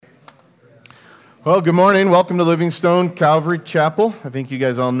Well, good morning. Welcome to Livingstone Calvary Chapel. I think you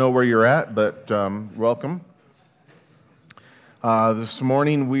guys all know where you're at, but welcome. This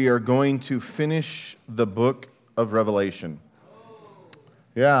morning we are going to finish the book of Revelation.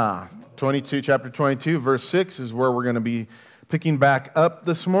 Yeah, chapter 22, verse 6 is where we're going to be picking back up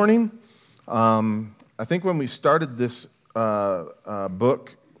this morning. I think when we started this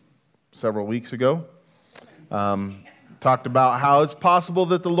book several weeks ago, talked about how it's possible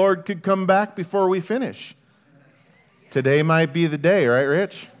that the Lord could come back before we finish. Today might be the day, right,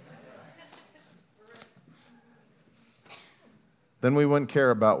 Rich? Then we wouldn't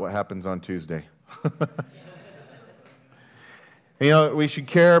care about what happens on Tuesday. We should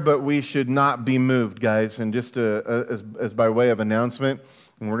care, but we should not be moved, guys. And just as by way of announcement,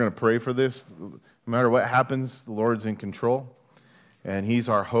 and we're going to pray for this, no matter what happens, the Lord's in control, and He's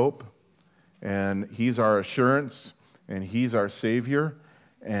our hope, and He's our assurance, and He's our Savior,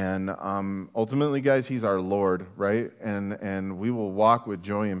 and ultimately, guys, He's our Lord, right? And we will walk with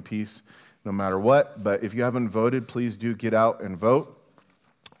joy and peace no matter what. But if you haven't voted, please do get out and vote.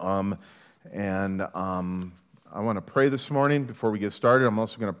 I want to pray this morning before we get started. I'm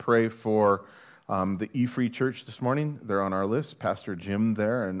also going to pray for the E-Free Church this morning. They're on our list. Pastor Jim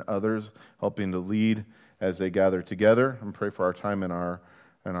there and others helping to lead as they gather together. And pray for our time in our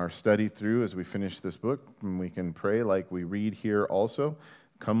study through as we finish this book. And we can pray like we read here also.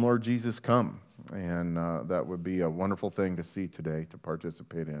 Come, Lord Jesus, come. And that would be a wonderful thing to see today, to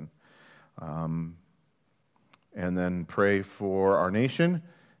participate in. And then pray for our nation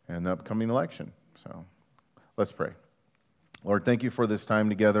and the upcoming election. So let's pray. Lord, thank you for this time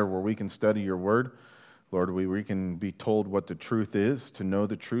together where we can study your word. Lord, we can be told what the truth is, to know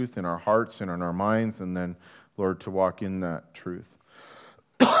the truth in our hearts and in our minds, and then, Lord, to walk in that truth.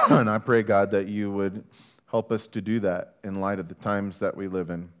 And I pray, God, that you would help us to do that in light of the times that we live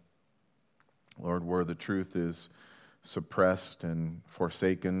in. Lord, where the truth is suppressed and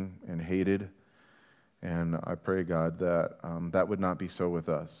forsaken and hated. And I pray, God, that that would not be so with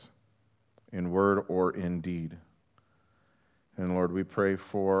us, in word or in deed. And Lord, we pray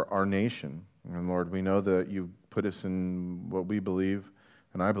for our nation. And Lord, we know that you put us in what we believe,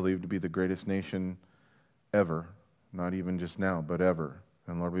 and I believe to be the greatest nation ever. Not even just now, but ever.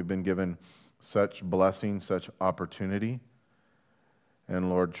 And Lord, we've been given such blessing, such opportunity. And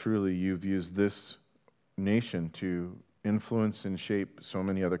Lord, truly you've used this nation to influence and shape so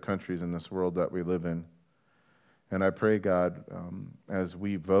many other countries in this world that we live in. And I pray, God, as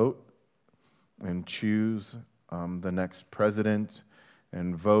we vote and choose the next president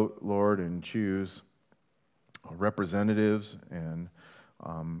and vote, Lord, and choose representatives and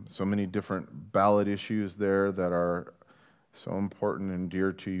so many different ballot issues there that are so important and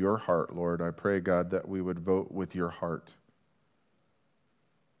dear to your heart, Lord. I pray, God, that we would vote with your heart.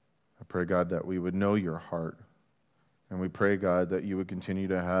 I pray, God, that we would know your heart. And we pray, God, that you would continue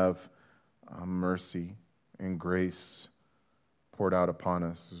to have mercy and grace poured out upon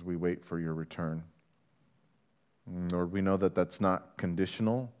us as we wait for your return. And Lord, we know that that's not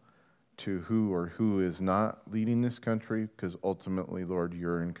conditional to who is not leading this country, because ultimately, Lord,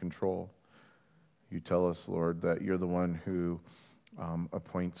 you're in control. You tell us, Lord, that you're the one who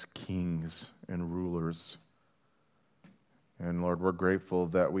appoints kings and rulers. And Lord, we're grateful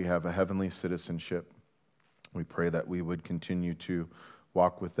that we have a heavenly citizenship. We pray that we would continue to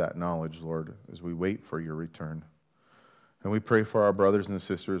walk with that knowledge, Lord, as we wait for your return. And we pray for our brothers and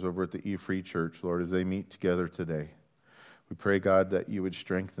sisters over at the E-Free Church, Lord, as they meet together today. We pray, God, that you would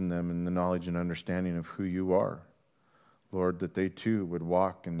strengthen them in the knowledge and understanding of who you are. Lord, that they too would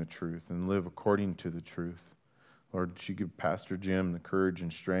walk in the truth and live according to the truth. Lord, that you give Pastor Jim the courage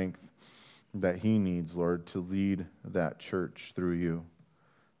and strength that he needs, Lord, to lead that church through you.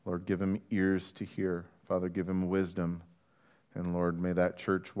 Lord, give him ears to hear. Father, give him wisdom. And Lord, may that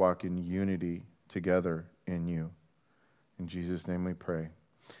church walk in unity together in you. In Jesus' name we pray.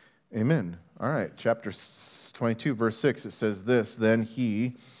 Amen. All right, chapter 22, verse 6, it says this, "Then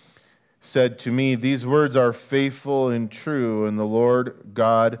he said to me, these words are faithful and true, and the Lord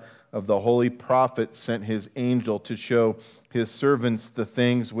God of the holy prophets sent his angel to show his servants the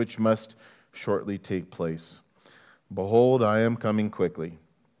things which must shortly take place. Behold, I am coming quickly.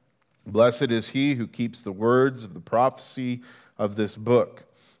 Blessed is he who keeps the words of the prophecy of this book.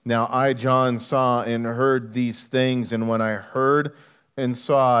 Now I, John, saw and heard these things, and when I heard and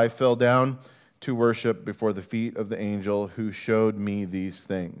saw, I fell down to worship before the feet of the angel who showed me these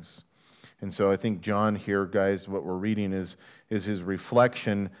things." And so I think John here, guys, what we're reading is his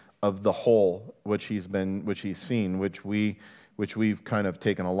reflection of the whole, which he's seen, which we've kind of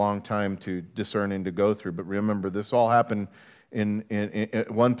taken a long time to discern and to go through. But remember, this all happened in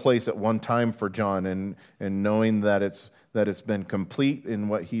one place at one time for John, and knowing that it's been complete in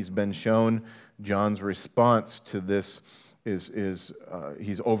what he's been shown, John's response to this is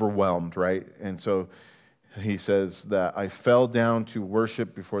he's overwhelmed, right? And so he says that I fell down to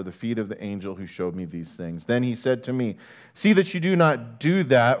worship before the feet of the angel who showed me these things. Then he said to me, see that you do not do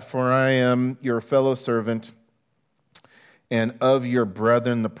that, for I am your fellow servant and of your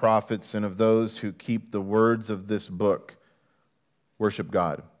brethren the prophets and of those who keep the words of this book. Worship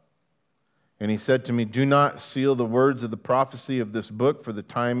God. And he said to me, do not seal the words of the prophecy of this book, for the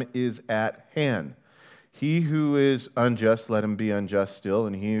time is at hand. He who is unjust, let him be unjust still,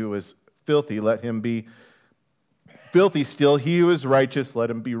 and he who is filthy, let him be filthy still. He who is righteous, let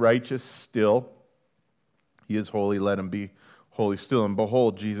him be righteous still. He is holy, let him be holy still. And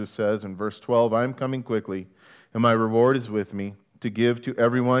behold, Jesus says in verse 12, I am coming quickly, and my reward is with me, to give to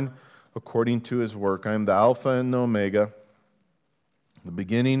everyone according to his work. I am the Alpha and the Omega, the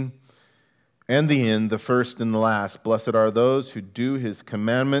beginning and the end, the first and the last. Blessed are those who do his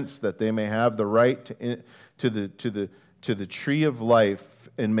commandments, that they may have the right to the tree of life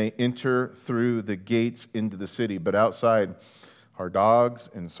and may enter through the gates into the city. But outside are dogs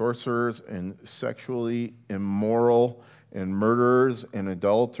and sorcerers and sexually immoral and murderers and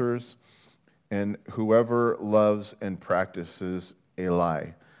adulterers and whoever loves and practices a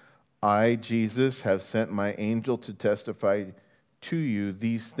lie. I, Jesus, have sent my angel to testify to you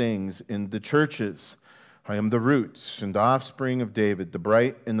these things in the churches. I am the root and offspring of David, the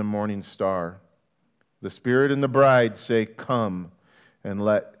bright and the morning star. The Spirit and the bride say, come, and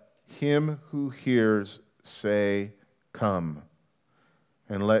let him who hears say, come.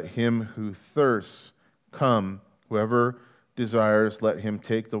 And let him who thirsts come. Whoever desires, let him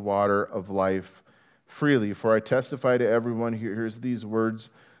take the water of life freely. For I testify to everyone who hears these words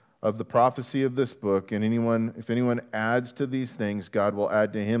of the prophecy of this book, and if anyone adds to these things, God will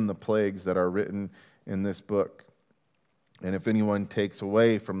add to him the plagues that are written in this book. And if anyone takes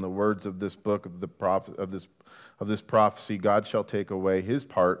away from the words of this book of this prophecy, God shall take away his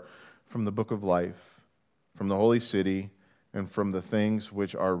part from the book of life, from the holy city, and from the things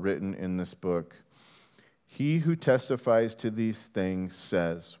which are written in this book. He who testifies to these things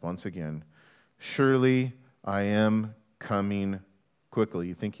says, once again, surely I am coming quickly.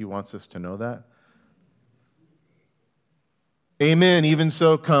 You think he wants us to know that? Amen. Even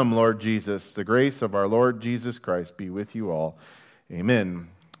so, come, Lord Jesus. The grace of our Lord Jesus Christ be with you all. Amen.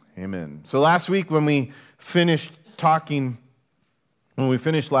 Amen. So last week when we finished last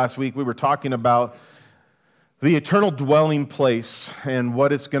week, we were talking about the eternal dwelling place and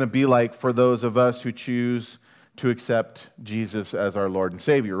what it's going to be like for those of us who choose to accept Jesus as our Lord and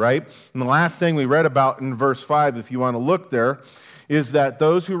Savior, right? And the last thing we read about in verse 5, if you want to look there, is that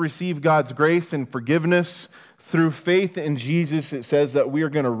those who receive God's grace and forgiveness through faith in Jesus, it says that we are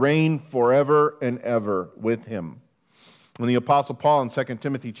going to reign forever and ever with him. When the Apostle Paul in 2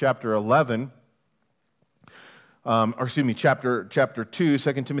 Timothy chapter 2,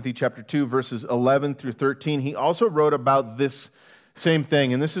 2 Timothy chapter 2, verses 11 through 13, he also wrote about this same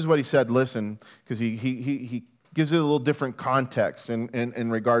thing. And this is what he said, listen, because he gives it a little different context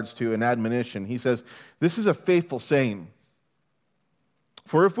in regards to an admonition. He says, this is a faithful saying.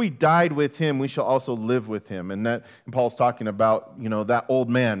 For if we died with him, we shall also live with him. And Paul's talking about, that old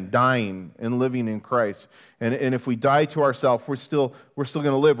man dying and living in Christ. And if we die to ourselves, we're still going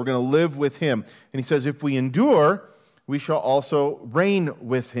to live. We're going to live with him. And he says, if we endure, we shall also reign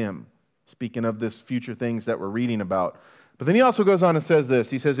with him. Speaking of this future things that we're reading about. But then he also goes on and says this.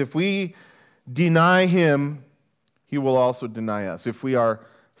 He says, if we deny him, he will also deny us. If we are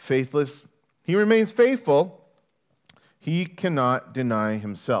faithless, he remains faithful. He cannot deny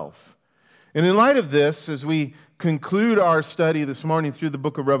himself. And in light of this, as we conclude our study this morning through the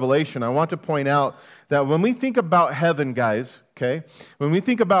book of Revelation, I want to point out that when we think about heaven, guys, okay, when we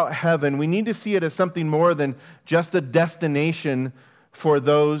think about heaven, we need to see it as something more than just a destination for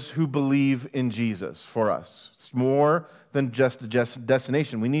those who believe in Jesus, for us. It's more than just a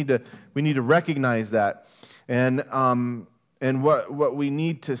destination. We need to recognize that. And what we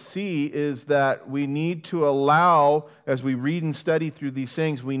need to see is that we need to allow, as we read and study through these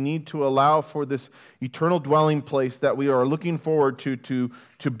things, we need to allow for this eternal dwelling place that we are looking forward to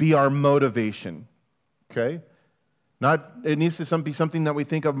be our motivation. Okay? It needs to be something that we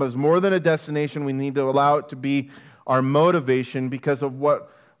think of as more than a destination. We need to allow it to be our motivation because of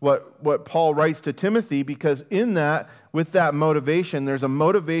what Paul writes to Timothy, because in that, with that motivation, there's a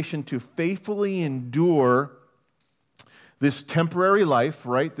motivation to faithfully endure this temporary life,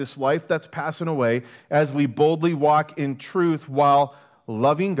 right? This life that's passing away, as we boldly walk in truth while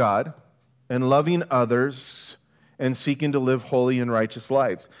loving God and loving others and seeking to live holy and righteous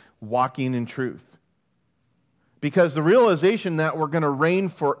lives, walking in truth. Because the realization that we're going to reign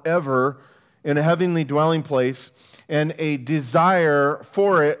forever in a heavenly dwelling place and a desire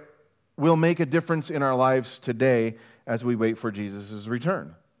for it will make a difference in our lives today as we wait for Jesus'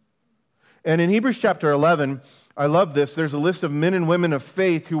 return. And in Hebrews chapter 11, I love this. There's a list of men and women of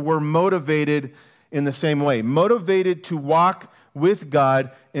faith who were motivated in the same way, motivated to walk with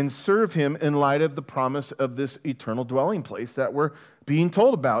God and serve Him in light of the promise of this eternal dwelling place that we're being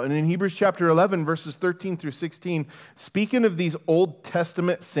told about. And in Hebrews chapter 11, verses 13 through 16, speaking of these Old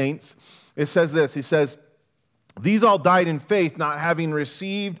Testament saints, it says this. He says, "These all died in faith, not having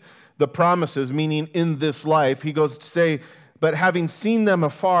received the promises," meaning in this life. He goes to say, "But having seen them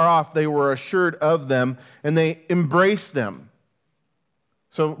afar off, they were assured of them, and they embraced them."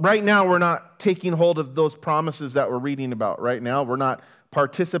 So right now, we're not taking hold of those promises that we're reading about right now. We're not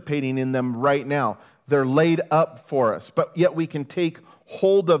participating in them right now. They're laid up for us, but yet we can take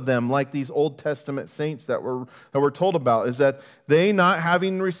hold of them like these Old Testament saints that we're told about, is that they, not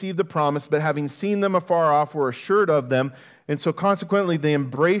having received the promise, but having seen them afar off, were assured of them, and so consequently they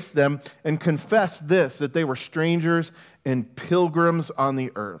embraced them and confessed this, that they were strangers and pilgrims on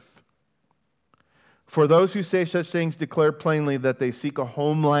the earth. For those who say such things declare plainly that they seek a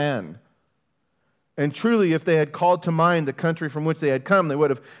homeland. And truly, if they had called to mind the country from which they had come, they would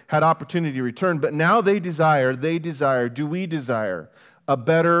have had opportunity to return. But now do we desire a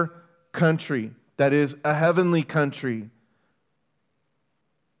better country, that is, a heavenly country.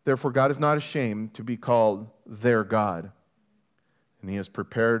 Therefore, God is not ashamed to be called their God, and He has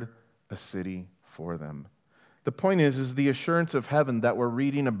prepared a city for them. The point is the assurance of heaven that we're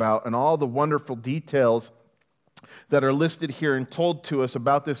reading about and all the wonderful details that are listed here and told to us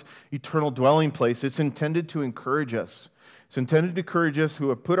about this eternal dwelling place. It's intended to encourage us. It's intended to encourage us who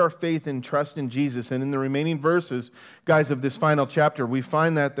have put our faith and trust in Jesus. And in the remaining verses, guys, of this final chapter, we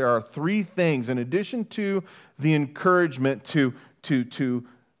find that there are three things, in addition to the encouragement to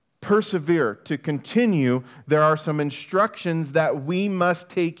persevere, to continue, there are some instructions that we must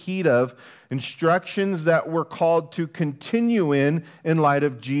take heed of, instructions that we're called to continue in light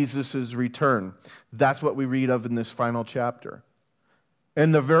of Jesus' return. That's what we read of in this final chapter.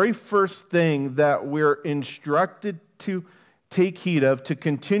 And the very first thing that we're instructed to take heed of, to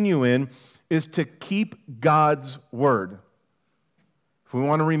continue in, is to keep God's word. If we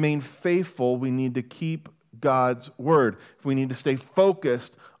want to remain faithful, we need to keep God's word. If we need to stay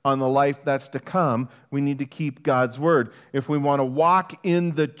focused on the life that's to come, we need to keep God's word. If we want to walk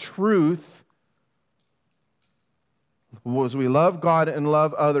in the truth, as we love God and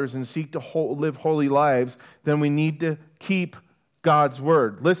love others and seek to live holy lives, then we need to keep God's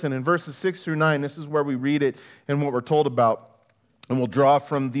word. Listen, in verses 6 through 9, this is where we read it and what we're told about. And we'll draw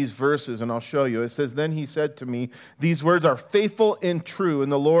from these verses, and I'll show you. It says, "Then he said to me, these words are faithful and true,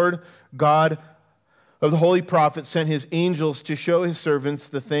 and the Lord God of the holy prophets sent his angels to show his servants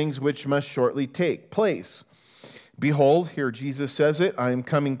the things which must shortly take place. Behold," here Jesus says it, "I am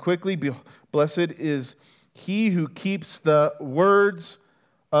coming quickly. Blessed is he who keeps the words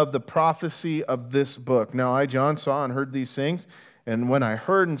of the prophecy of this book." Now I, John, saw and heard these things, and when I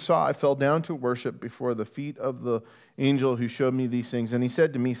heard and saw, I fell down to worship before the feet of the angel who showed me these things. And he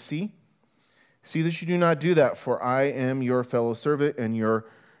said to me, See that you do not do that, for I am your fellow servant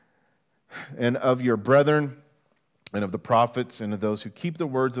and of your brethren and of the prophets and of those who keep the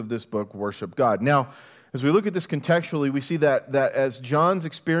words of this book worship God. Now, as we look at this contextually, we see that as John's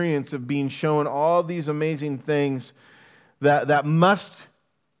experience of being shown all these amazing things that must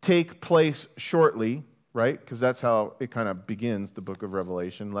take place shortly, right? Because that's how it kind of begins, the book of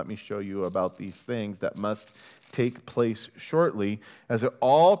Revelation. Let me show you about these things that must take place shortly. As it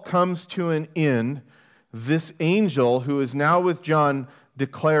all comes to an end, this angel who is now with John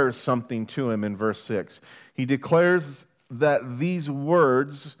declares something to him in verse 6. He declares that these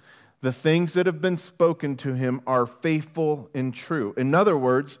words, the things that have been spoken to him, are faithful and true. In other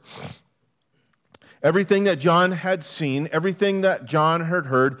words, everything that John had seen, everything that John had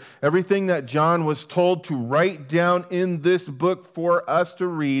heard, everything that John was told to write down in this book for us to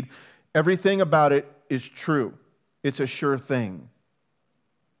read, everything about it is true. It's a sure thing.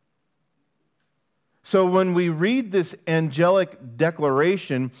 So when we read this angelic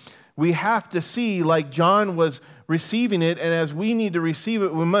declaration, we have to see, like John was receiving it, and as we need to receive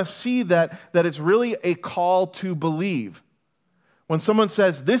it, we must see that it's really a call to believe. When someone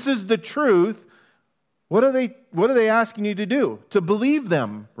says, "This is the truth," what are they asking you to do? To believe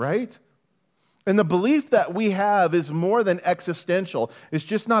them, right? And the belief that we have is more than existential. It's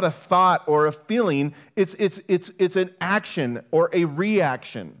just not a thought or a feeling. It's an action or a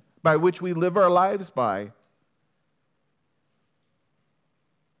reaction by which we live our lives by.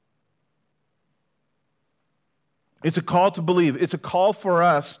 It's a call to believe. It's a call for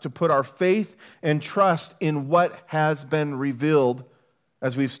us to put our faith and trust in what has been revealed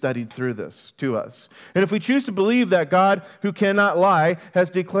as we've studied through this to us. And if we choose to believe that God, who cannot lie,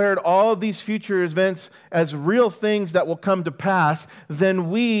 has declared all of these future events as real things that will come to pass, then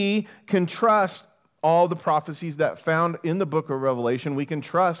we can trust all the prophecies that found in the book of Revelation. We can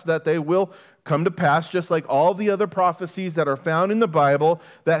trust that they will come to pass, just like all the other prophecies that are found in the Bible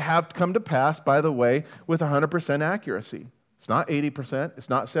that have come to pass, by the way, with 100% accuracy. It's not 80%.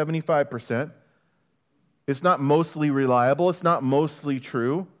 It's not 75%. It's not mostly reliable. It's not mostly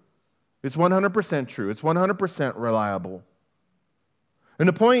true. It's 100% true. It's 100% reliable. And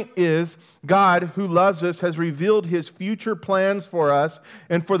the point is, God, who loves us, has revealed his future plans for us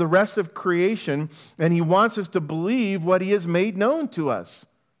and for the rest of creation, and he wants us to believe what he has made known to us.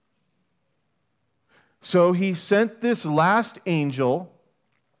 So he sent this last angel.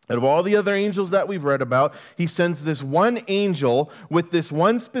 Out of all the other angels that we've read about, he sends this one angel with this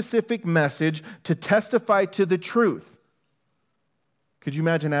one specific message to testify to the truth. Could you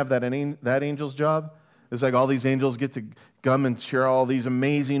imagine have that angel's job? It's like all these angels get to come and share all these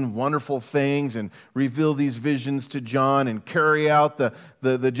amazing, wonderful things and reveal these visions to John and carry out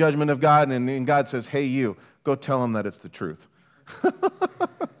the judgment of God. And God says, hey, you, go tell him that it's the truth.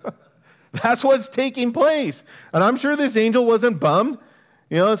 That's what's taking place. And I'm sure this angel wasn't bummed.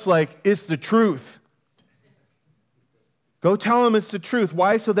 You know, it's like, it's the truth. Go tell him it's the truth.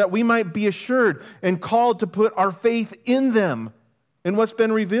 Why? So that we might be assured and called to put our faith in them, in what's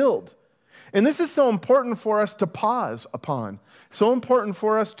been revealed. And this is so important for us to pause upon, so important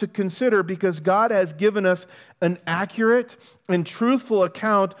for us to consider, because God has given us an accurate and truthful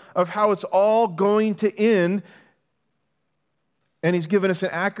account of how it's all going to end, and he's given us an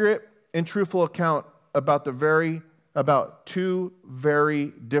accurate and truthful account about two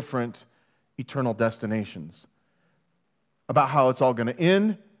very different eternal destinations, about how it's all going to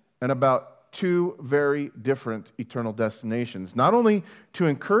end, and about two very different eternal destinations. Not only to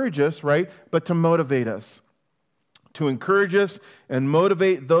encourage us, right, but to motivate us. To encourage us and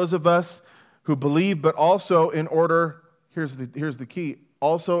motivate those of us who believe, but also in order, here's the key,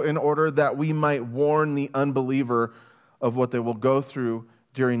 also in order that we might warn the unbeliever of what they will go through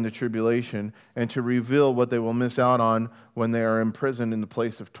during the tribulation, and to reveal what they will miss out on when they are imprisoned in the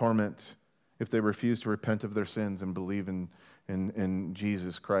place of torment if they refuse to repent of their sins and believe in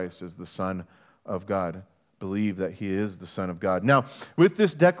Jesus Christ as the Son of God. Believe that he is the Son of God. Now, with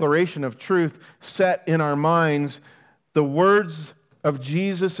this declaration of truth set in our minds, the words of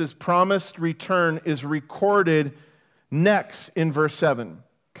Jesus' promised return is recorded next in verse 7.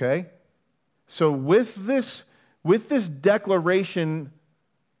 Okay? So with this declaration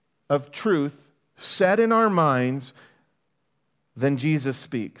of truth set in our minds, then Jesus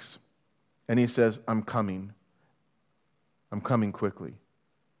speaks. And he says, I'm coming. I'm coming quickly.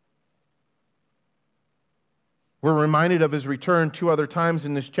 We're reminded of his return two other times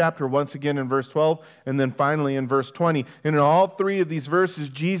in this chapter, once again in verse 12, and then finally in verse 20. And in all three of these verses,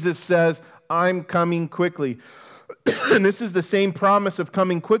 Jesus says, I'm coming quickly. And this is the same promise of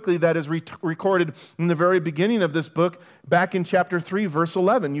coming quickly that is recorded in the very beginning of this book, back in chapter 3, verse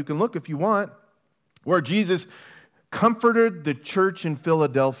 11. You can look if you want, where Jesus comforted the church in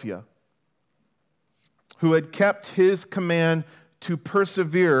Philadelphia, who had kept his command to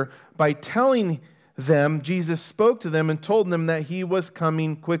persevere by telling them, Jesus spoke to them and told them that he was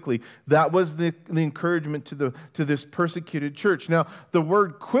coming quickly. That was the encouragement to this persecuted church. Now, the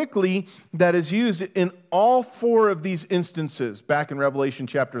word quickly that is used in all four of these instances, back in Revelation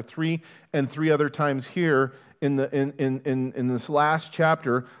chapter 3 and three other times here in this last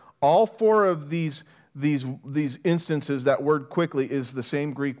chapter, all four of these instances, that word quickly is the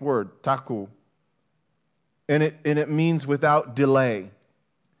same Greek word, taku. And it means without delay.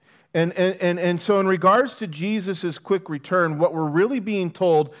 And so in regards to Jesus' quick return, what we're really being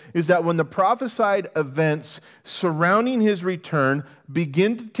told is that when the prophesied events surrounding his return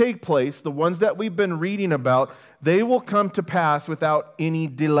begin to take place, the ones that we've been reading about, they will come to pass without any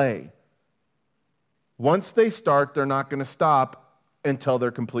delay. Once they start, they're not going to stop until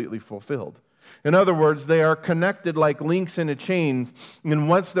they're completely fulfilled. In other words, they are connected like links in a chain, and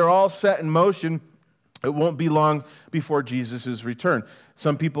once they're all set in motion, it won't be long before Jesus' return.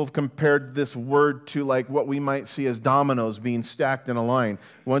 Some people have compared this word to like what we might see as dominoes being stacked in a line.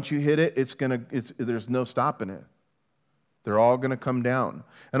 Once you hit it, there's no stopping it. They're all going to come down.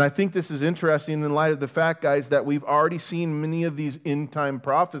 And I think this is interesting in light of the fact, guys, that we've already seen many of these end-time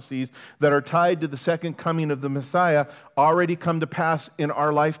prophecies that are tied to the second coming of the Messiah already come to pass in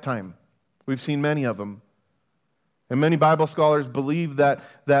our lifetime. We've seen many of them. And many Bible scholars believe that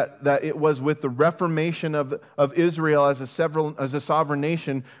it was with the reformation of Israel as a sovereign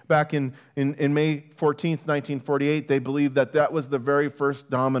nation back in May 14th, 1948. They believe that was the very first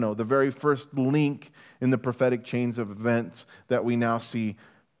domino, the very first link in the prophetic chains of events that we now see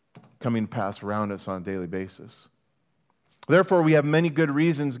coming past around us on a daily basis. Therefore, we have many good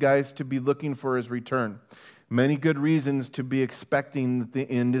reasons, guys, to be looking for his return. Many good reasons to be expecting that the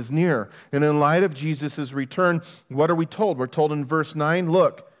end is near. And in light of Jesus' return, what are we told? We're told in verse 9,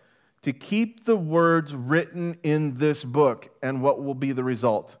 look, to keep the words written in this book. And what will be the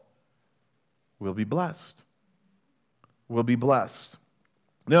result? We'll be blessed. We'll be blessed.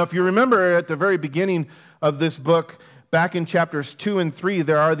 Now, if you remember at the very beginning of this book, back in chapters 2 and 3,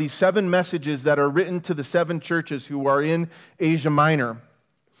 there are these 7 messages that are written to the 7 churches who are in Asia Minor.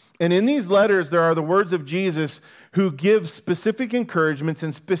 And in these letters, there are the words of Jesus who give specific encouragements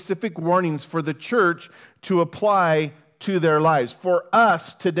and specific warnings for the church to apply to their lives, for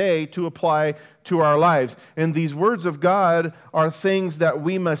us today to apply to our lives. And these words of God are things that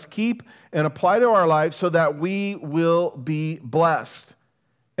we must keep and apply to our lives so that we will be blessed.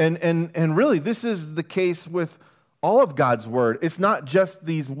 And really, this is the case with all of God's word. It's not just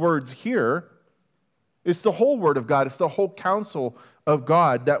these words here. It's the whole word of God. It's the whole counsel of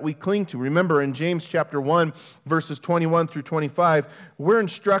God that we cling to. Remember in James chapter 1, verses 21 through 25, we're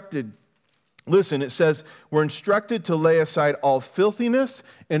instructed, listen, it says, we're instructed to lay aside all filthiness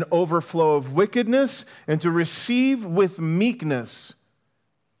and overflow of wickedness and to receive with meekness,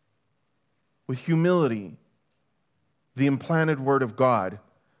 with humility, the implanted word of God,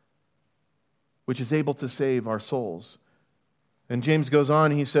 which is able to save our souls. And James goes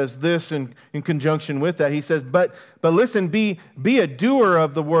on, he says this in conjunction with that. He says, but listen, be a doer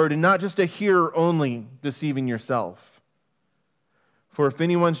of the word and not just a hearer only, deceiving yourself. For if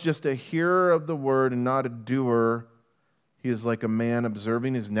anyone's just a hearer of the word and not a doer, he is like a man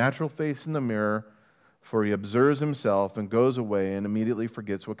observing his natural face in the mirror, for he observes himself and goes away and immediately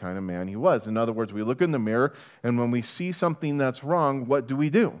forgets what kind of man he was. In other words, we look in the mirror, and when we see something that's wrong, what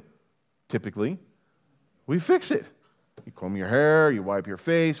do? Typically, we fix it. You comb your hair, you wipe your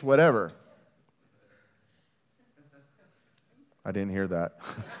face, whatever. I didn't hear that.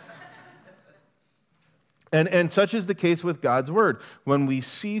 And such is the case with God's word. When we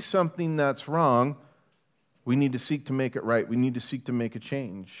see something that's wrong, we need to seek to make it right. We need to seek to make a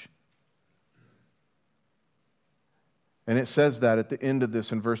change. And it says that at the end of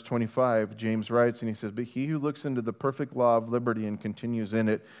this in verse 25, James writes, and he says, but he who looks into the perfect law of liberty and continues in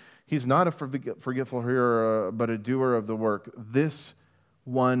it, he's not a forgetful hearer, but a doer of the work. This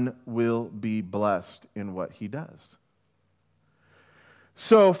one will be blessed in what he does.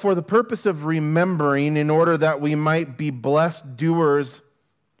 So, for the purpose of remembering, in order that we might be blessed doers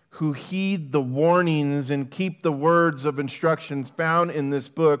who heed the warnings and keep the words of instructions found in this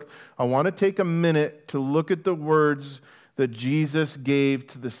book, I want to take a minute to look at the words that Jesus gave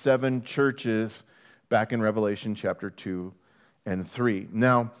to the 7 churches back in Revelation chapter 2 and 3.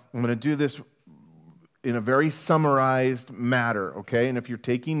 Now, I'm going to do this in a very summarized matter, okay? And if you're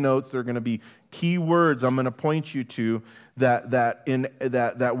taking notes, there are going to be key words I'm going to point you to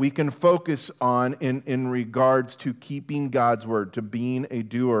that we can focus on in regards to keeping God's word, to being a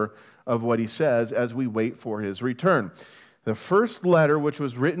doer of what he says as we wait for his return. The first letter, which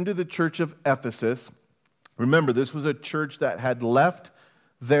was written to the church of Ephesus, remember, this was a church that had left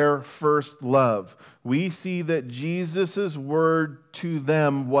their first love. We see that Jesus' word to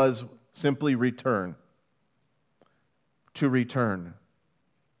them was simply return. To return.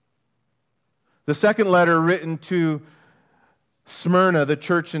 The second letter written to Smyrna, the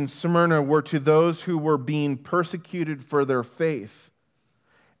church in Smyrna, were to those who were being persecuted for their faith.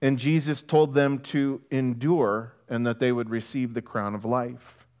 And Jesus told them to endure and that they would receive the crown of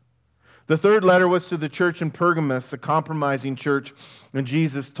life. The third letter was to the church in Pergamos, a compromising church, and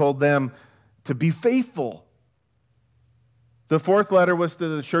Jesus told them to be faithful. The fourth letter was to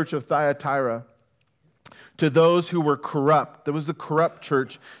the church of Thyatira, to those who were corrupt. That was the corrupt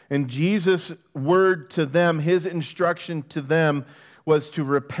church. And Jesus' word to them, his instruction to them, was to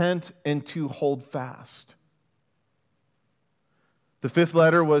repent and to hold fast. The fifth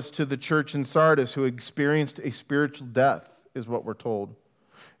letter was to the church in Sardis who experienced a spiritual death, is what we're told.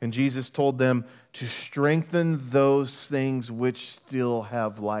 And Jesus told them to strengthen those things which still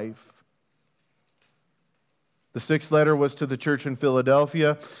have life. The sixth letter was to the church in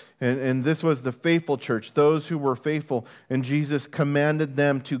Philadelphia, and this was the faithful church, those who were faithful, and Jesus commanded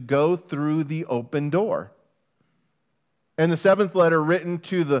them to go through the open door. And the seventh letter, written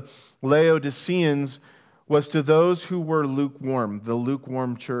to the Laodiceans, was to those who were lukewarm, the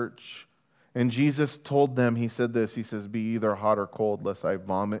lukewarm church. And Jesus told them, he said this, he says, be either hot or cold, lest I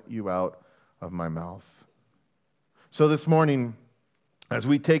vomit you out of my mouth. So this morning, as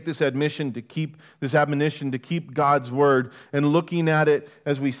we take this admonition to keep God's word, and looking at it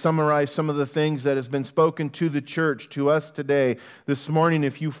as we summarize some of the things that has been spoken to the church, to us today, this morning,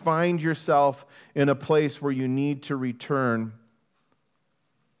 if you find yourself in a place where you need to return,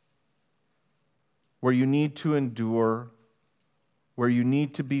 where you need to endure, where you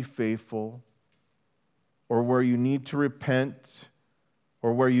need to be faithful, or where you need to repent,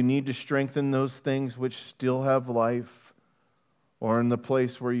 or where you need to strengthen those things which still have life, or in the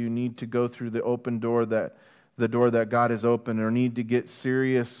place where you need to go through the door that God has opened, or need to get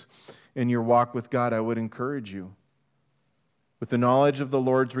serious in your walk with God, I would encourage you. With the knowledge of the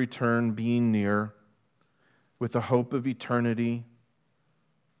Lord's return being near, with the hope of eternity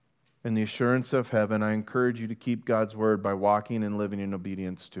and the assurance of heaven, I encourage you to keep God's word by walking and living in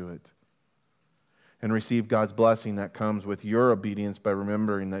obedience to it, and receive God's blessing that comes with your obedience by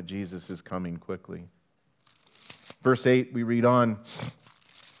remembering that Jesus is coming quickly. Verse 8, we read on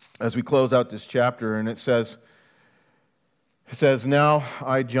as we close out this chapter, and it says, now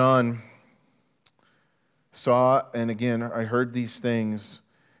I, John, saw, and again, I heard these things,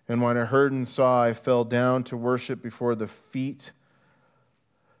 and when I heard and saw, I fell down to worship before the feet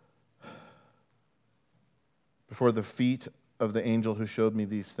of the angel who showed me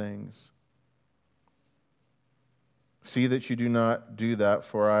these things. See that you do not do that,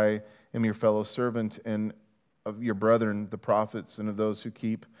 for I am your fellow servant and of your brethren, the prophets, and of those who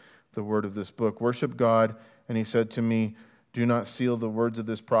keep the word of this book. Worship God. And he said to me, do not seal the words of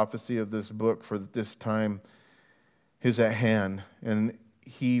this prophecy of this book, for this time is at hand. And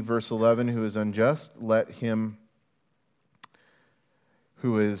he, verse 11, who is unjust, let him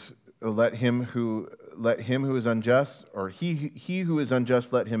who is unjust, or he who is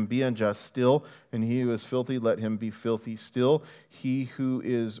unjust, let him be unjust still, and he who is filthy, let him be filthy still. He who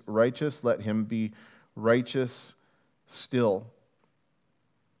is righteous, let him be righteous still.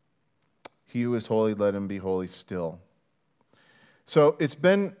 He who is holy, let him be holy still. So it's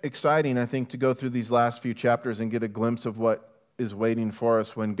been exciting, I think, to go through these last few chapters and get a glimpse of what is waiting for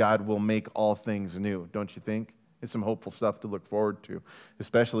us when God will make all things new, don't you think? It's some hopeful stuff to look forward to,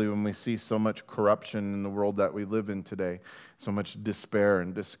 especially when we see so much corruption in the world that we live in today, so much despair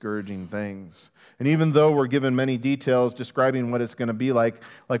and discouraging things. And even though we're given many details describing what it's going to be like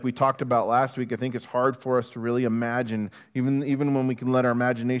we talked about last week, I think it's hard for us to really imagine, even when we can let our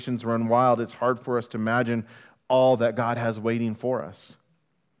imaginations run wild, it's hard for us to imagine all that God has waiting for us.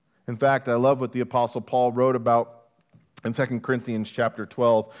 In fact, I love what the Apostle Paul wrote about in 2 Corinthians chapter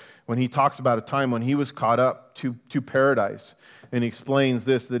 12, when he talks about a time when he was caught up to paradise. And he explains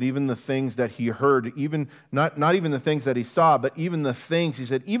this, that even the things that he heard, even not even the things that he saw, but even the things, he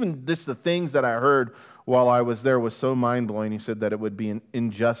said, even just the things that I heard while I was there was so mind-blowing, he said, that it would be an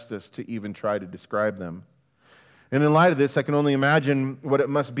injustice to even try to describe them. And in light of this, I can only imagine what it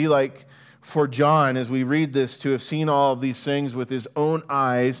must be like for John, as we read this, to have seen all of these things with his own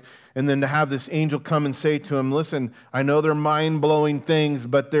eyes, and then to have this angel come and say to him, listen, I know they're mind-blowing things,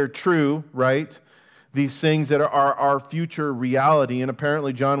 but they're true, right? These things that are our future reality. And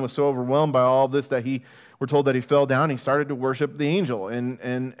apparently John was so overwhelmed by all of this that we're told that he fell down. He started to worship the angel.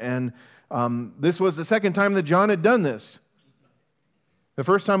 And this was the second time that John had done this. The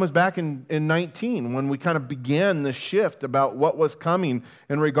first time was back in 19, when we kind of began the shift about what was coming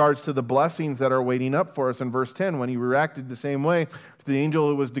in regards to the blessings that are waiting up for us in verse 10, when he reacted the same way to the angel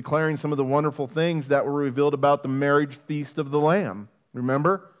who was declaring some of the wonderful things that were revealed about the marriage feast of the Lamb.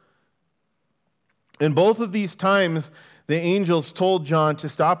 Remember? In both of these times, the angels told John to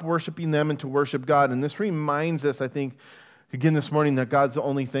stop worshiping them and to worship God. And this reminds us, I think, again this morning, that God's the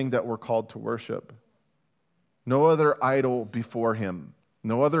only thing that we're called to worship. No other idol before him.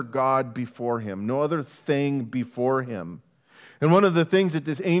 No other God before him. No other thing before him. And one of the things that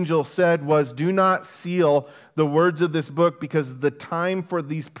this angel said was, do not seal the words of this book, because the time for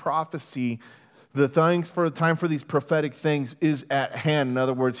these prophecy, the time for these prophetic things is at hand. In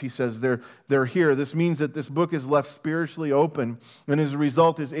other words, he says they're here. This means that this book is left spiritually open, and as a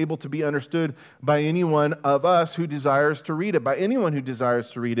result is able to be understood by anyone of us who desires to read it, by anyone who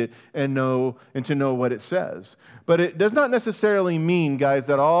desires to read it and to know what it says. But it does not necessarily mean, guys,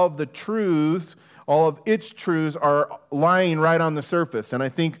 that all of its truths are lying right on the surface. And I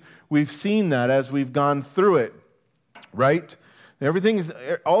think we've seen that as we've gone through it, right?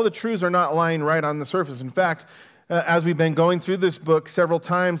 All the truths are not lying right on the surface. In fact, as we've been going through this book several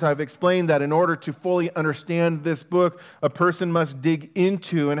times, I've explained that in order to fully understand this book, a person must dig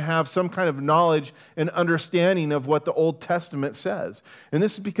into and have some kind of knowledge and understanding of what the Old Testament says. And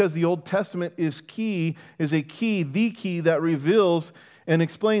this is because the Old Testament the key that reveals and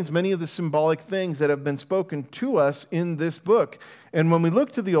explains many of the symbolic things that have been spoken to us in this book. And when we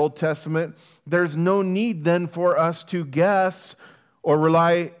look to the Old Testament, there's no need then for us to guess or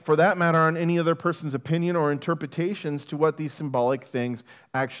rely, for that matter, on any other person's opinion or interpretations to what these symbolic things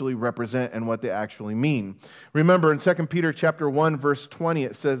actually represent and what they actually mean. Remember, in 2 Peter chapter 1, verse 20,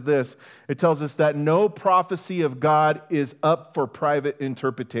 it says this. It tells us that no prophecy of God is up for private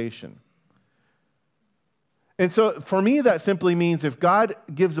interpretation. And so for me, that simply means if God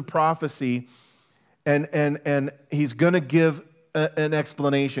gives a prophecy and he's going to give an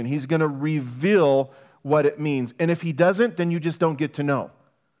explanation, he's going to reveal what it means. And if he doesn't, then you just don't get to know.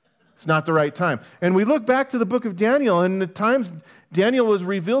 It's not the right time. And we look back to the book of Daniel, and the times Daniel was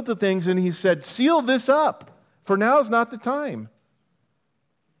revealed to things, and he said, seal this up, for now is not the time.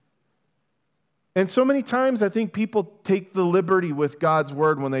 And so many times I think people take the liberty with God's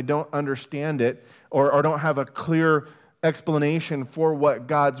word when they don't understand it or don't have a clear explanation for what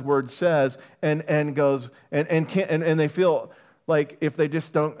God's word says and they feel like if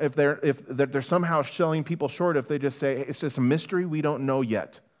they're somehow selling people short if they just say it's just a mystery we don't know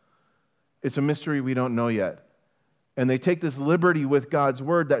yet. It's a mystery we don't know yet. And they take this liberty with God's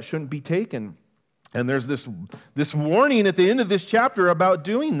word that shouldn't be taken. And there's this warning at the end of this chapter about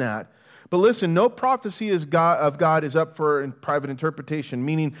doing that. But listen, no prophecy of God is up for private interpretation,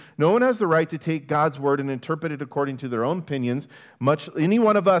 meaning no one has the right to take God's word and interpret it according to their own opinions, any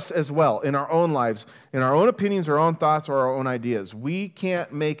one of us as well, in our own lives, in our own opinions, our own thoughts, or our own ideas. We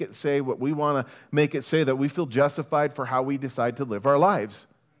can't make it say what we want to make it say that we feel justified for how we decide to live our lives.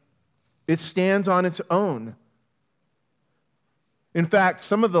 It stands on its own. In fact,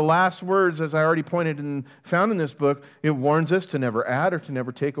 some of the last words, as I already pointed and found in this book, it warns us to never add or to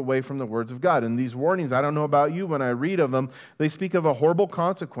never take away from the words of God. And these warnings, I don't know about you, when I read of them, they speak of a horrible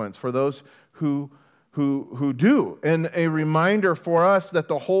consequence for those who do. And a reminder for us that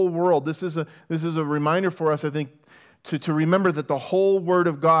the whole world, this is a reminder for us, I think, to remember that the whole Word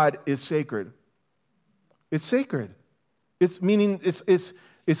of God is sacred. It's sacred. It's meaning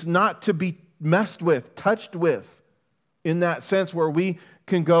it's not to be messed with, touched with. In that sense where we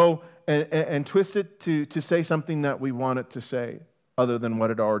can go and twist it to say something that we want it to say other than what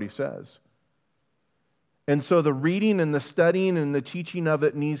it already says. And so the reading and the studying and the teaching of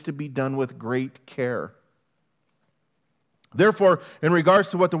it needs to be done with great care. Therefore, in regards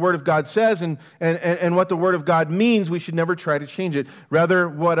to what the Word of God says and what the Word of God means, we should never try to change it. Rather,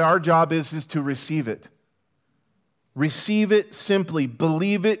 what our job is to receive it. Receive it simply,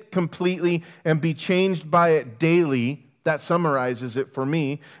 believe it completely, and be changed by it daily. That summarizes it for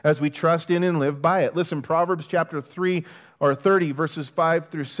me as we trust in and live by it. Listen, Proverbs chapter 3 or 30, verses 5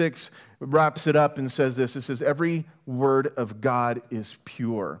 through 6 wraps it up and says this. It says, every word of God is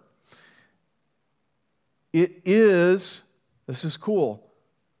pure. It is, this is cool,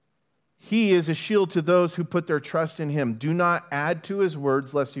 He is a shield to those who put their trust in Him. Do not add to His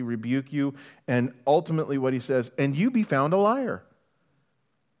words lest He rebuke you. And ultimately what He says, and you be found a liar.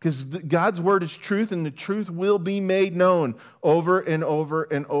 Because God's word is truth, and the truth will be made known over and over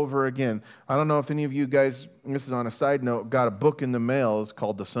and over again. I don't know if any of you guys, this is on a side note, got a book in the mail. It's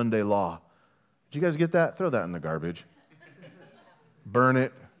called The Sunday Law. Did you guys get that? Throw that in the garbage. Burn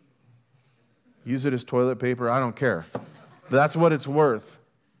it. Use it as toilet paper. I don't care. That's what it's worth.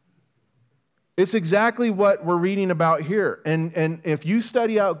 It's exactly what we're reading about here. And if you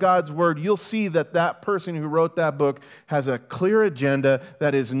study out God's word, you'll see that that person who wrote that book has a clear agenda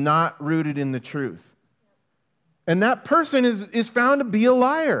that is not rooted in the truth. And that person is found to be a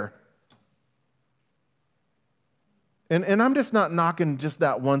liar. And I'm just not knocking just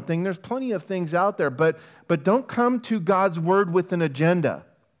that one thing. There's plenty of things out there. But don't come to God's word with an agenda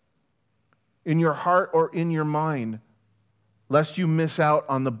in your heart or in your mind, lest you miss out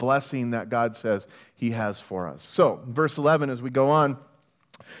on the blessing that God says He has for us. So, verse 11, as we go on,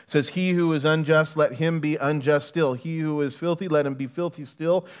 says, he who is unjust, let him be unjust still. He who is filthy, let him be filthy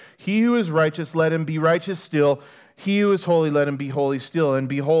still. He who is righteous, let him be righteous still. He who is holy, let him be holy still. And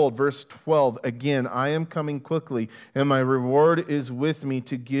behold, verse 12, again, I am coming quickly, and my reward is with me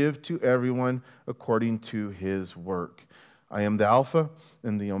to give to everyone according to his work. I am the Alpha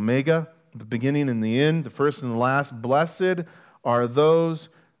and the Omega, the beginning and the end, the first and the last. Blessed are those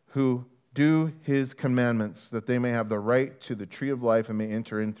who do His commandments, that they may have the right to the tree of life and may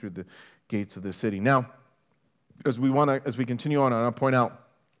enter in through the gates of the city. Now, as we continue on, I want to point out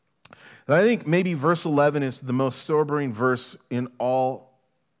And I think maybe verse 11 is the most sobering verse in all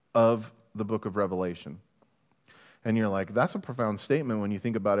of the book of Revelation. And you're like, that's a profound statement when you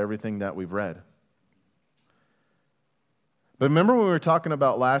think about everything that we've read. But remember when we were talking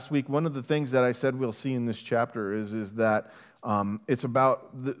about last week, one of the things that I said we'll see in this chapter is that it's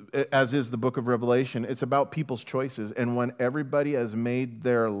about, as is the book of Revelation, it's about people's choices. And when everybody has made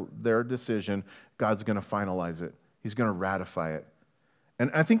their decision, God's going to finalize it. He's going to ratify it.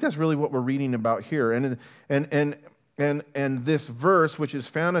 And I think that's really what we're reading about here. And this verse, which is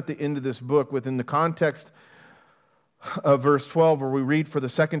found at the end of this book, within the context of verse 12, where we read for the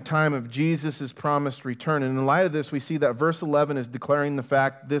second time of Jesus' promised return. And in light of this, we see that verse 11 is declaring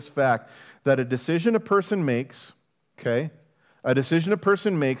this fact, that a decision a person makes, a decision a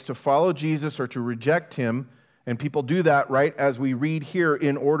person makes to follow Jesus or to reject him, and people do that, right, as we read here,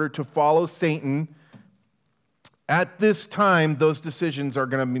 in order to follow Satan. At this time, those decisions are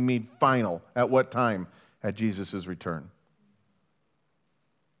going to be made final. At what time? At Jesus' return.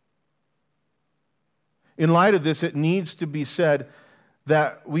 In light of this, it needs to be said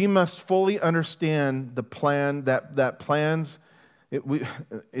that we must fully understand the plan,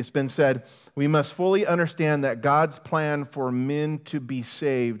 it's been said, we must fully understand that God's plan for men to be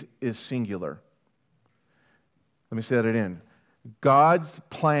saved is singular. Let me say that again. God's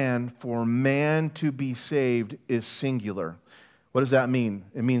plan for man to be saved is singular. What does that mean?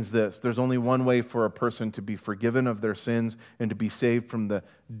 It means this. There's only one way for a person to be forgiven of their sins and to be saved from the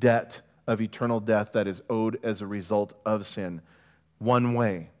debt of eternal death that is owed as a result of sin. One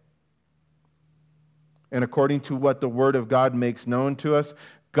way. And according to what the Word of God makes known to us,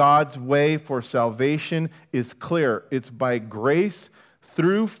 God's way for salvation is clear. It's by grace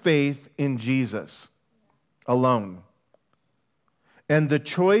through faith in Jesus alone. And the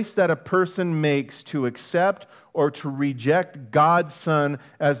choice that a person makes to accept or to reject God's Son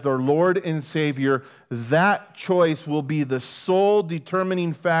as their Lord and Savior, that choice will be the sole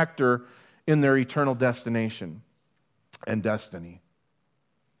determining factor in their eternal destination and destiny.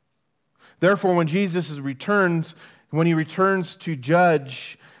 Therefore, when Jesus returns to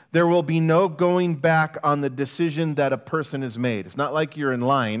judge, there will be no going back on the decision that a person has made. It's not like you're in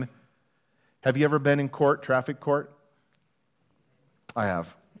line. Have you ever been in court, traffic court? I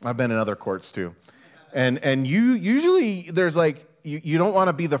have. I've been in other courts too. And you usually there's like you don't want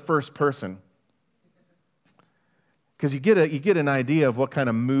to be the first person. Because you get an idea of what kind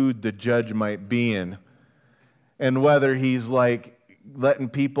of mood the judge might be in. And whether he's like letting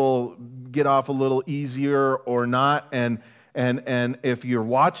people get off a little easier or not. And if you're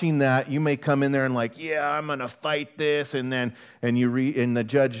watching that, you may come in there and like, yeah, I'm going to fight this. And the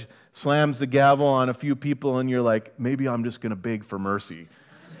judge slams the gavel on a few people and you're like, maybe I'm just going to beg for mercy.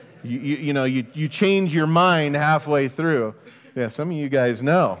 You change your mind halfway through. Yeah, some of you guys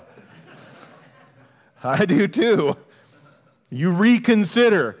know. I do too. You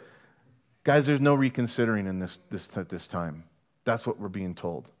reconsider. Guys, there's no reconsidering in this at this time. That's what we're being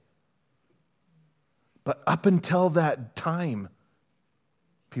told. But up until that time,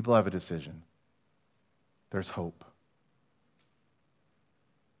 people have a decision. There's hope.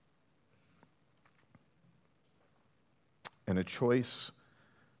 And a choice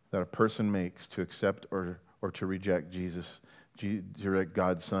that a person makes to accept or to reject Jesus, to reject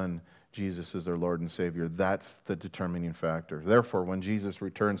God's Son, Jesus is their Lord and Savior. That's the determining factor. Therefore, when Jesus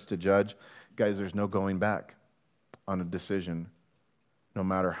returns to judge, guys, there's no going back on a decision, no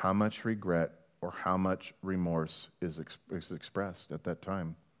matter how much regret or how much remorse is expressed at that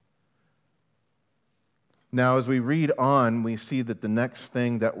time. Now, as we read on, we see that the next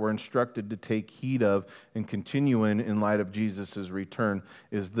thing that we're instructed to take heed of and continue in light of Jesus' return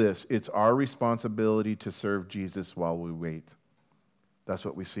is this. It's our responsibility to serve Jesus while we wait. That's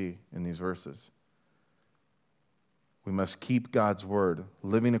what we see in these verses. We must keep God's word,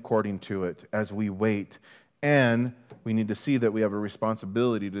 living according to it as we wait. And we need to see that we have a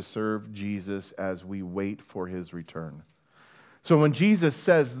responsibility to serve Jesus as we wait for his return. So when Jesus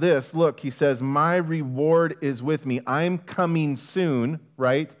says this, look, he says, my reward is with me. I'm coming soon,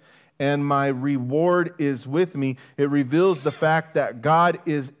 right? And my reward is with me. It reveals the fact that God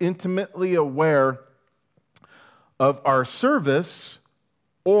is intimately aware of our service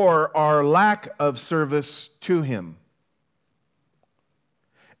or our lack of service to him.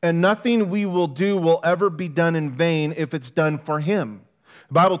 And nothing we will do will ever be done in vain if it's done for him.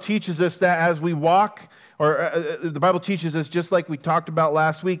 The Bible teaches us that as we walk, the Bible teaches us, just like we talked about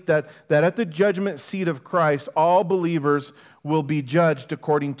last week, that at the judgment seat of Christ, all believers will be judged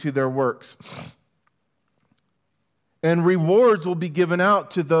according to their works. And rewards will be given out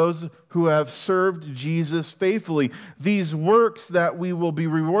to those who have served Jesus faithfully. These works that we will be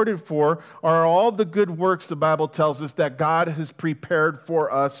rewarded for are all the good works, the Bible tells us, that God has prepared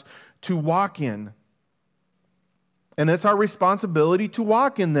for us to walk in. And it's our responsibility to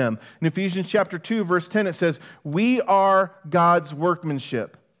walk in them. In Ephesians chapter 2, verse 10, it says, "We are God's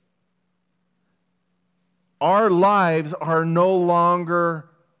workmanship." Our lives are no longer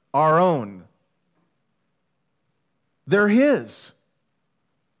our own. They're His.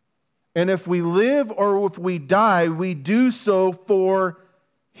 And if we live or if we die, we do so for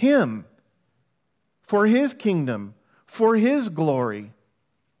Him, for His kingdom, for His glory.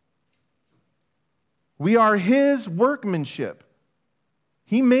 We are His workmanship.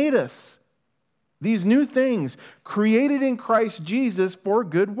 He made us these new things, created in Christ Jesus for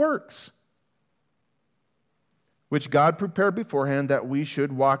good works, which God prepared beforehand that we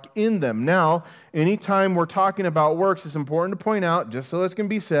should walk in them. Now, anytime we're talking about works, it's important to point out, just so this can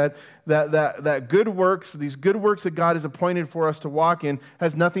be said, that good works, these good works that God has appointed for us to walk in,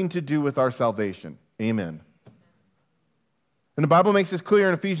 has nothing to do with our salvation. Amen. And the Bible makes this clear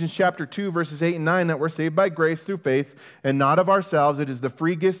in Ephesians chapter 2, verses 8 and 9, that we're saved by grace through faith and not of ourselves. It is the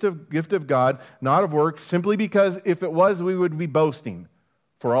free gift of God, not of works, simply because if it was, we would be boasting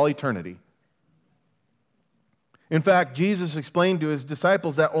for all eternity. In fact, Jesus explained to His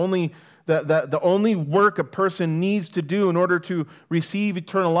disciples that the only work a person needs to do in order to receive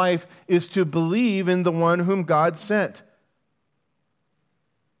eternal life is to believe in the one whom God sent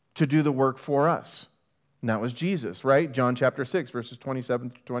to do the work for us. And that was Jesus, right? John chapter 6, verses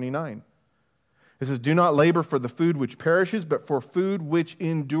 27 to 29. It says, "Do not labor for the food which perishes, but for food which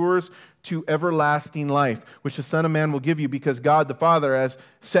endures to everlasting life, which the Son of Man will give you, because God the Father has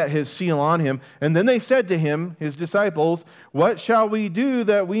set His seal on Him." And then they said to Him, His disciples, "What shall we do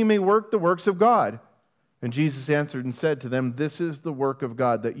that we may work the works of God?" And Jesus answered and said to them, "This is the work of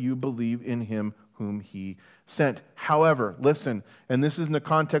God, that you believe in Him whom He sent." However, listen, and this is in the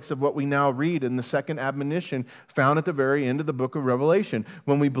context of what we now read in the second admonition found at the very end of the book of Revelation.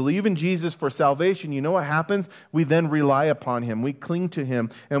 When we believe in Jesus for salvation, you know what happens? We then rely upon Him, we cling to Him,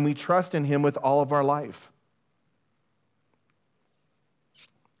 and we trust in Him with all of our life.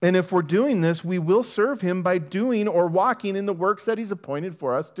 And if we're doing this, we will serve Him by doing or walking in the works that He's appointed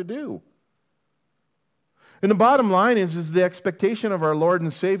for us to do. And the bottom line is the expectation of our Lord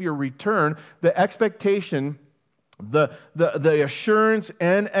and Savior return, the expectation, the assurance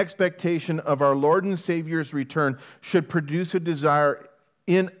and expectation of our Lord and Savior's return should produce a desire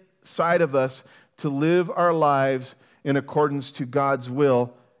inside of us to live our lives in accordance to God's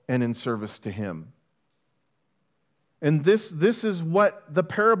will and in service to Him. And this is what the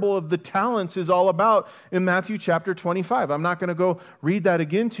parable of the talents is all about in Matthew chapter 25. I'm not going to go read that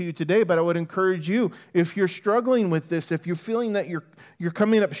again to you today, but I would encourage you, if you're struggling with this, if you're feeling that you're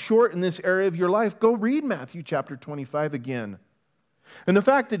coming up short in this area of your life, go read Matthew chapter 25 again. And the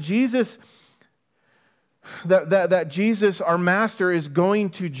fact that Jesus, our Master, is going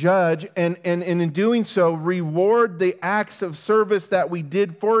to judge and in doing so reward the acts of service that we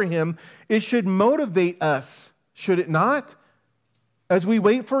did for Him, it should motivate us, should it not? As we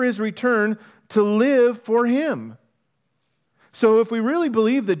wait for His return to live for Him. So if we really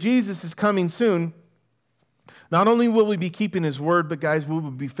believe that Jesus is coming soon, not only will we be keeping His word, but guys, we will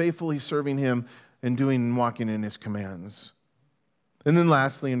be faithfully serving Him and doing and walking in His commands. And then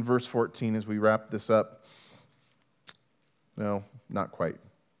lastly, in verse 14, as we wrap this up, no, not quite.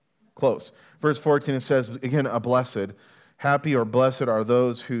 Close. Verse 14, it says, again, a blessed, happy or blessed are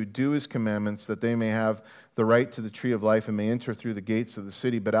those who do His commandments, that they may have the right to the tree of life and may enter through the gates of the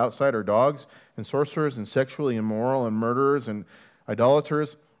city. But outside are dogs and sorcerers and sexually immoral and murderers and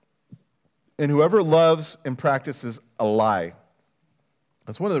idolaters and whoever loves and practices a lie.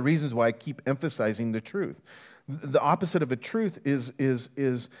 That's one of the reasons why I keep emphasizing the truth. The opposite of a truth is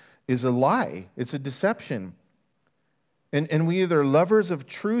a lie. It's a deception. And we either lovers of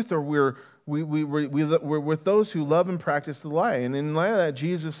truth or we're with those who love and practice the lie. And in light of that,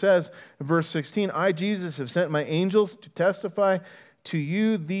 Jesus says in verse 16, "I, Jesus, have sent my angels to testify to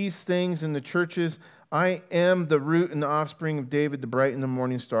you these things in the churches. I am the root and the offspring of David, the bright and the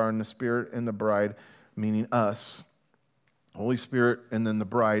morning star, and the Spirit and the bride," meaning us. Holy Spirit and then the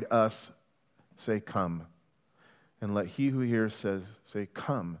bride, us, say, "Come." And let he who hears say,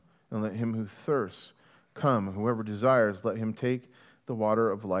 "Come." And let him who thirsts come. Whoever desires, let him take the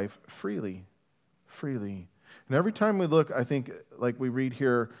water of life freely. Freely. And every time we look, I think, like we read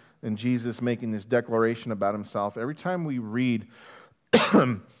here in Jesus making this declaration about Himself, every time we read,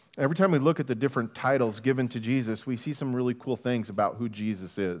 every time we look at the different titles given to Jesus, we see some really cool things about who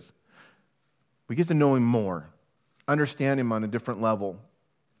Jesus is. We get to know Him more. understand him on a different level.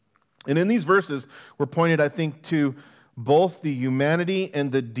 And in these verses, we're pointed, I think, to both the humanity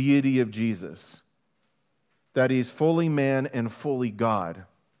and the deity of Jesus, that he's fully man and fully God.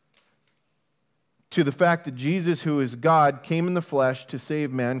 To the fact that Jesus, who is God, came in the flesh to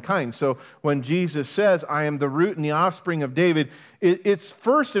save mankind. So when Jesus says, I am the root and the offspring of David, it's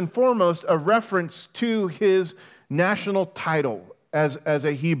first and foremost a reference to his national title as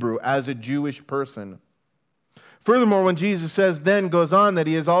a Hebrew, as a Jewish person. Furthermore, when Jesus says, then goes on that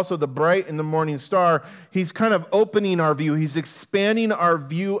he is also the bright and the morning star, he's kind of opening our view. He's expanding our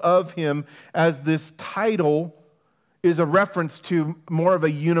view of him, as this title is a reference to more of a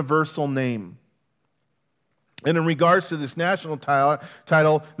universal name. And in regards to this national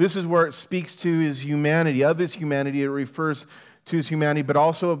title, this is where it speaks to his humanity. Of his humanity, it refers to his humanity, but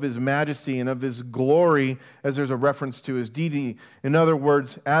also of his majesty and of his glory, as there's a reference to his deity. In other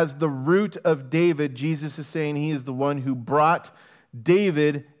words, as the root of David, Jesus is saying he is the one who brought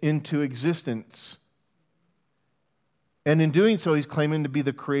David into existence. And in doing so, he's claiming to be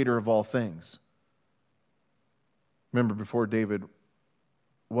the creator of all things. Remember, before David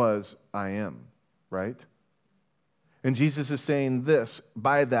was, I am, right? And Jesus is saying this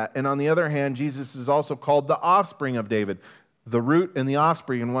by that. And on the other hand, Jesus is also called the offspring of David, the root and the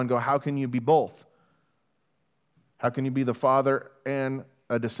offspring. And one go, how can you be both? How can you be the father and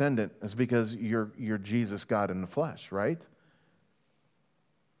a descendant? It's because you're Jesus, God in the flesh, right?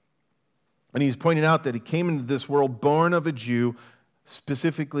 And he's pointing out that he came into this world born of a Jew,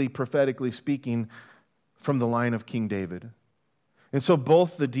 specifically, prophetically speaking, from the line of King David. And so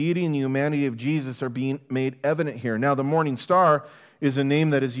both the deity and the humanity of Jesus are being made evident here. Now, the morning star is a name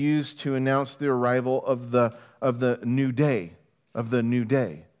that is used to announce the arrival of the new day,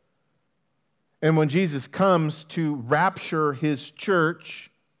 And when Jesus comes to rapture his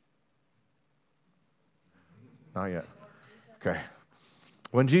church, not yet. Okay.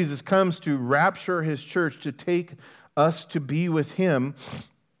 When Jesus comes to rapture his church, to take us to be with him,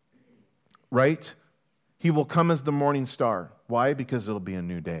 right? He will come as the morning star. Why? Because it'll be a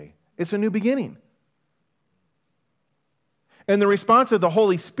new day. It's a new beginning. And the response of the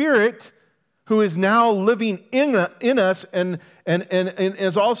Holy Spirit, who is now living in us and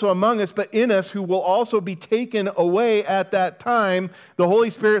is also among us, but in us, who will also be taken away at that time, the Holy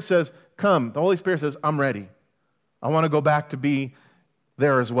Spirit says, come. The Holy Spirit says, I'm ready. I want to go back to be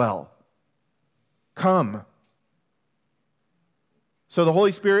there as well. Come. So the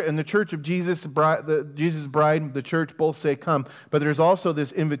Holy Spirit and the church of Jesus' bride, the church, both say come. But there's also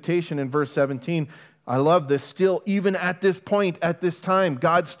this invitation in verse 17. I love this. Still, even at this point, at this time,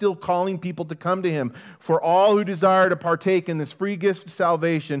 God's still calling people to come to him. For all who desire to partake in this free gift of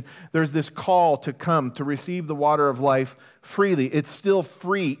salvation, there's this call to come, to receive the water of life freely. It's still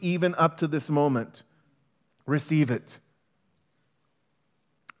free, even up to this moment. Receive it.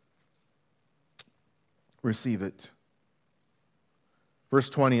 Receive it. Verse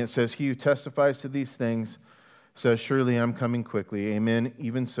 20, it says, he who testifies to these things says, surely I'm coming quickly. Amen.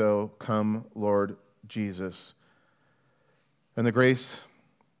 Even so, come, Lord Jesus. And the grace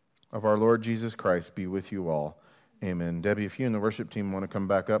of our Lord Jesus Christ be with you all. Amen. Debbie, if you and the worship team want to come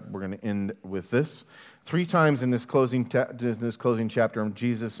back up, we're going to end with this. 3 times in this closing chapter,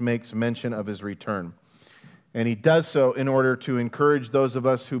 Jesus makes mention of his return. And he does so in order to encourage those of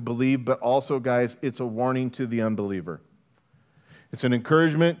us who believe, but also, guys, it's a warning to the unbeliever. It's an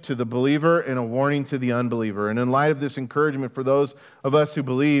encouragement to the believer and a warning to the unbeliever. And in light of this encouragement for those of us who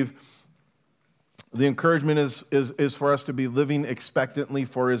believe, the encouragement is for us to be living expectantly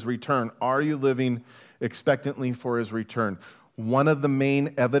for his return. Are you living expectantly for his return? One of the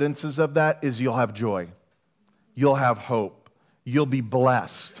main evidences of that is you'll have joy. You'll have hope. You'll be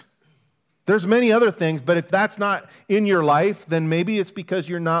blessed. There's many other things, but if that's not in your life, then maybe it's because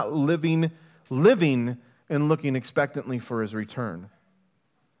you're not living and looking expectantly for his return.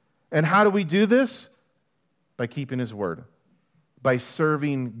 And how do we do this? By keeping his word, by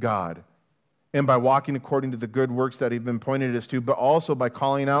serving God, and by walking according to the good works that he's been pointed us to, but also by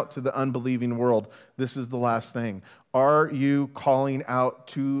calling out to the unbelieving world. This is the last thing. Are you calling out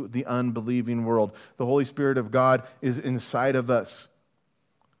to the unbelieving world? The Holy Spirit of God is inside of us.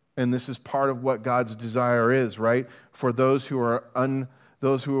 And this is part of what God's desire is, right? For those who are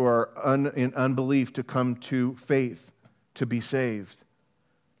in unbelief to come to faith, to be saved.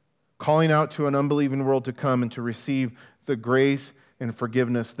 Calling out to an unbelieving world to come and to receive the grace and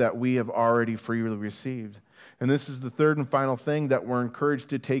forgiveness that we have already freely received. And this is the third and final thing that we're encouraged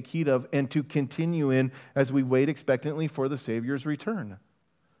to take heed of and to continue in as we wait expectantly for the Savior's return.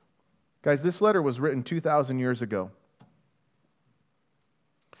 Guys, this letter was written 2,000 years ago.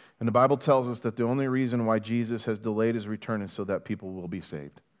 And the Bible tells us that the only reason why Jesus has delayed his return is so that people will be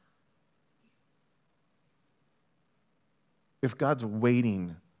saved. If God's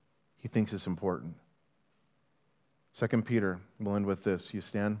waiting, he thinks it's important. 2 Peter, we'll end with this. You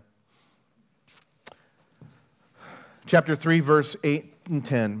stand? Chapter 3, verse 8 and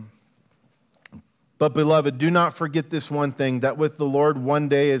 10. But beloved, do not forget this one thing, that with the Lord 1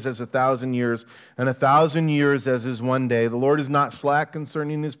 day is as 1,000 years, and 1,000 years as is 1 day. The Lord is not slack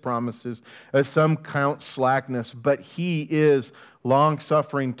concerning his promises, as some count slackness, but he is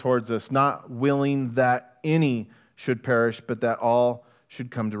long-suffering towards us, not willing that any should perish, but that all should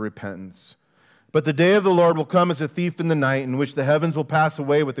come to repentance. But the day of the Lord will come as a thief in the night, in which the heavens will pass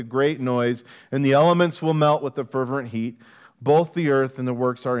away with a great noise, and the elements will melt with a fervent heat. Both the earth and the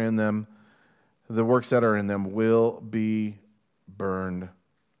works that are in them will be burned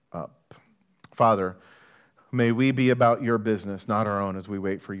up. Father, may we be about your business, not our own, as we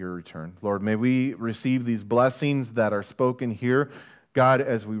wait for your return. Lord, may we receive these blessings that are spoken here, God,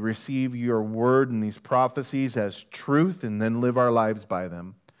 as we receive your word and these prophecies as truth, and then live our lives by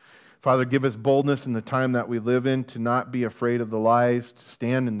them. Father, give us boldness in the time that we live in to not be afraid of the lies, to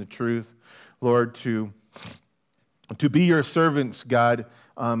stand in the truth. Lord, to be your servants, God,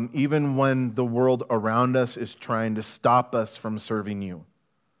 even when the world around us is trying to stop us from serving you.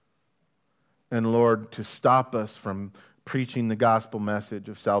 And Lord, to stop us from preaching the gospel message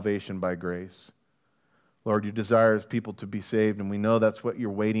of salvation by grace. Lord, you desire people to be saved, and we know that's what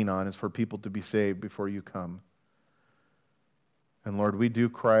you're waiting on, is for people to be saved before you come. And Lord, we do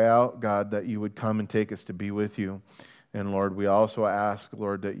cry out, God, that you would come and take us to be with you. And Lord, we also ask,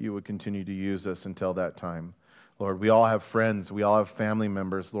 Lord, that you would continue to use us until that time. Lord, we all have friends, we all have family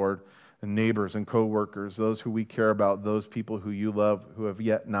members, Lord, and neighbors and co-workers, those who we care about, those people who you love, who have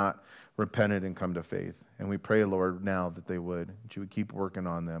yet not repented and come to faith. And we pray, Lord, now that they would, that you would keep working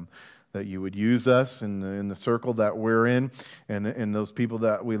on them, that you would use us in the circle that we're in, and those people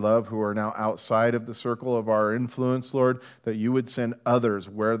that we love who are now outside of the circle of our influence, Lord, that you would send others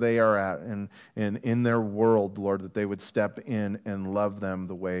where they are at and in their world, Lord, that they would step in and love them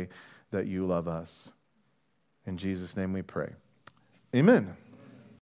the way that you love us. In Jesus' name we pray. Amen.